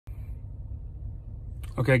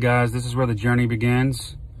Okay guys, this is where the journey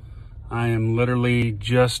begins. I am literally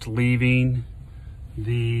just leaving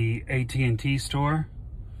the AT&T store.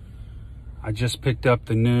 I just picked up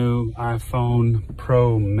the new iPhone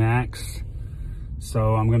Pro Max.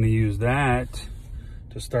 So I'm gonna use that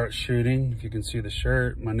to start shooting. If you can see the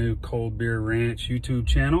shirt, my new Cold Beer Ranch YouTube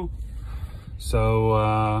channel. So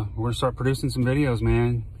we're gonna start producing some videos,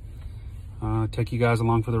 man. Take you guys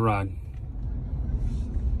along for the ride.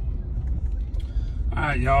 All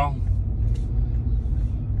right, y'all.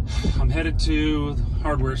 I'm headed to the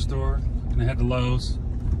hardware store. Gonna head to Lowe's.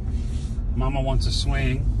 Mama wants a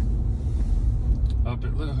swing. Up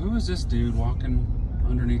at, look, who is this dude walking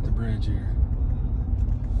underneath the bridge here?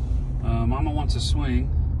 Mama wants a swing.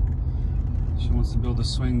 She wants to build a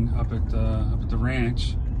swing up at the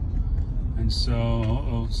ranch. And so,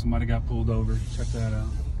 uh-oh, somebody got pulled over. Check that out.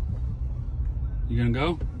 You gonna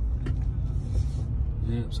go?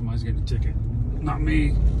 Yep, somebody's getting a ticket. Not me.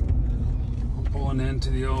 I'm pulling into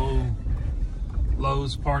the old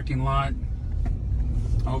Lowe's parking lot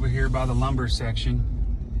over here by the lumber section,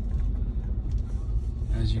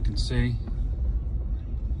 as you can see.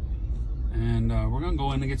 And we're gonna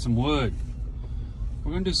go in and get some wood.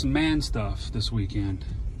 We're gonna do some man stuff this weekend.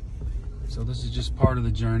 So this is just part of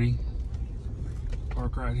the journey.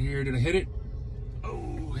 Park right here. Did I hit it?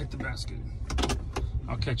 Oh, hit the basket.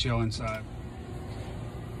 I'll catch y'all inside.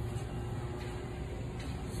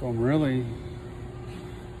 So I'm really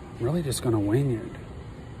just gonna wing it.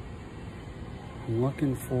 I'm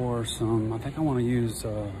looking for some, I think I wanna use,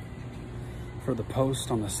 for the post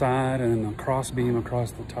on the side and the cross beam across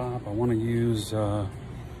the top, I wanna use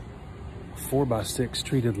 4x6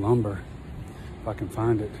 treated lumber, if I can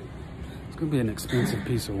find it. It's gonna be an expensive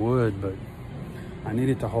piece of wood, but I need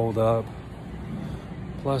it to hold up.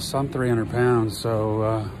 Plus I'm 300 pounds,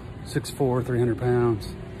 so 6'4", 300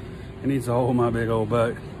 pounds. It needs to hold my big old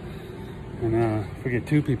butt. And if we get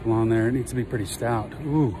two people on there, it needs to be pretty stout.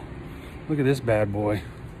 Ooh, look at this bad boy.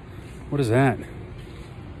 What is that?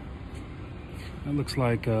 That looks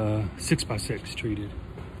like 6x6 treated.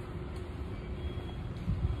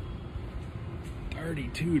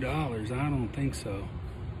 $32, I don't think so.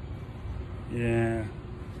 Yeah,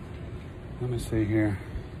 let me see here.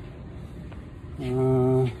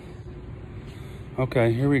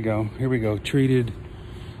 Okay, here we go. Treated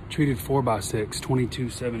 4x6,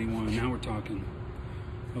 $22.71. Now we're talking.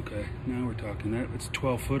 Okay, now we're talking. It's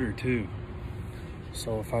 12 footer too.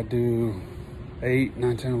 So if I do 8,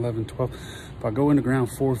 9, 10, 11, 12, if I go in the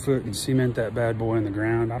ground 4 foot and cement that bad boy in the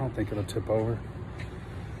ground, I don't think it'll tip over.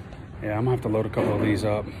 Yeah, I'm gonna have to load a couple of these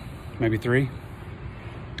up. Maybe 3?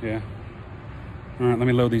 Yeah. All right, let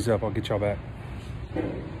me load these up. I'll get y'all back.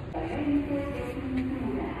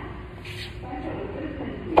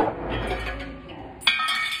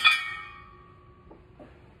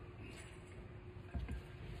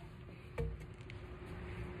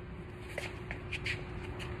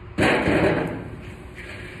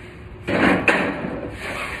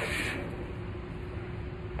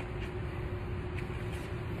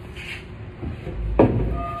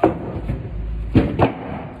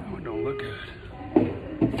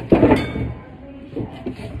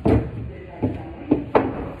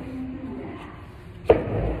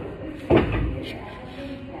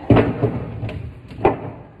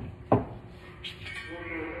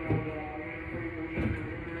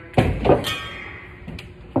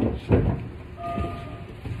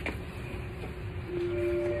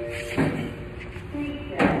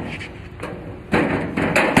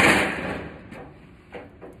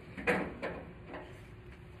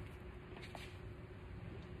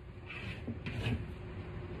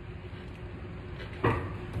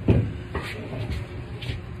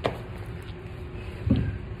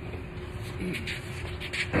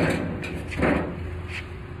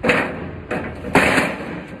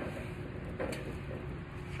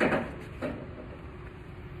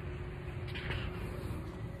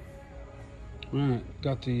 Alright,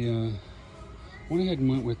 got the, went ahead and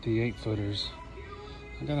went with the 8 footers.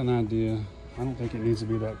 I got an idea. I don't think it needs to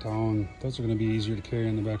be that tall, and those are going to be easier to carry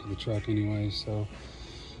in the back of the truck anyway. So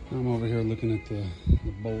I'm over here looking at the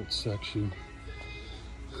bolt section.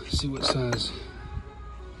 See what size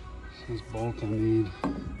bolt I need.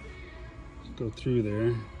 Let's go through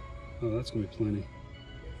there. Oh, that's going to be plenty.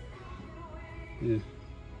 Yeah.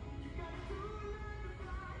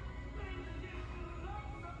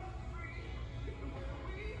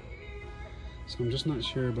 So I'm just not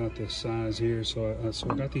sure about the size here. So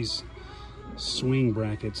I got these swing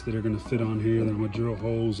brackets that are going to fit on here. That I'm going to drill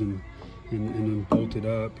holes and then bolt it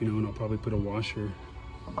up, you know, and I'll probably put a washer.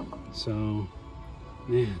 So,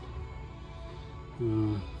 man,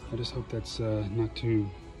 I just hope that's not too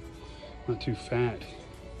fat.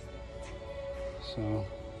 So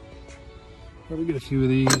probably get a few of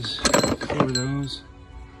these, 4 of those.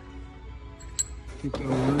 I think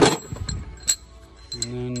that'll work.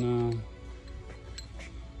 And then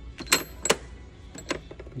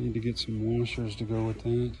need to get some washers to go with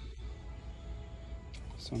that.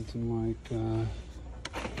 Something like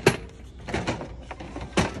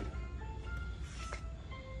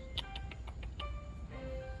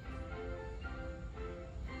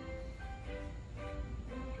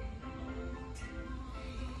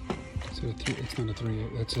it's not a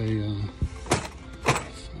 3/8, that's a 5/8.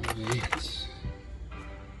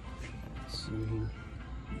 Let's see here.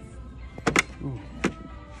 Ooh.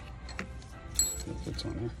 That fits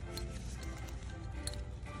on there.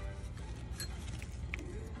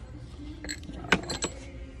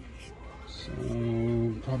 So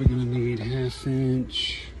probably gonna need 1/2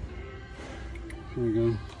 inch. Here we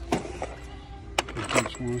go. 1/2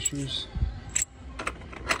 inch washers.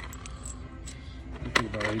 I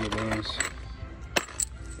think about 8 of those.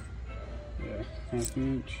 Yeah, 1/2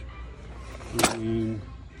 inch. And then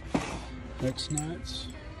X nuts.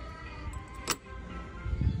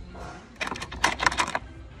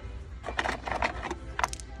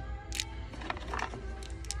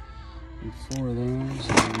 And 4 of those.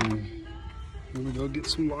 And then we go get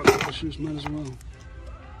some lock washers, might as well.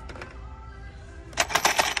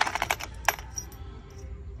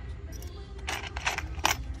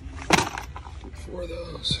 Get 4 of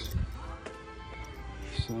those.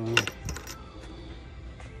 So,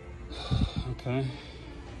 okay.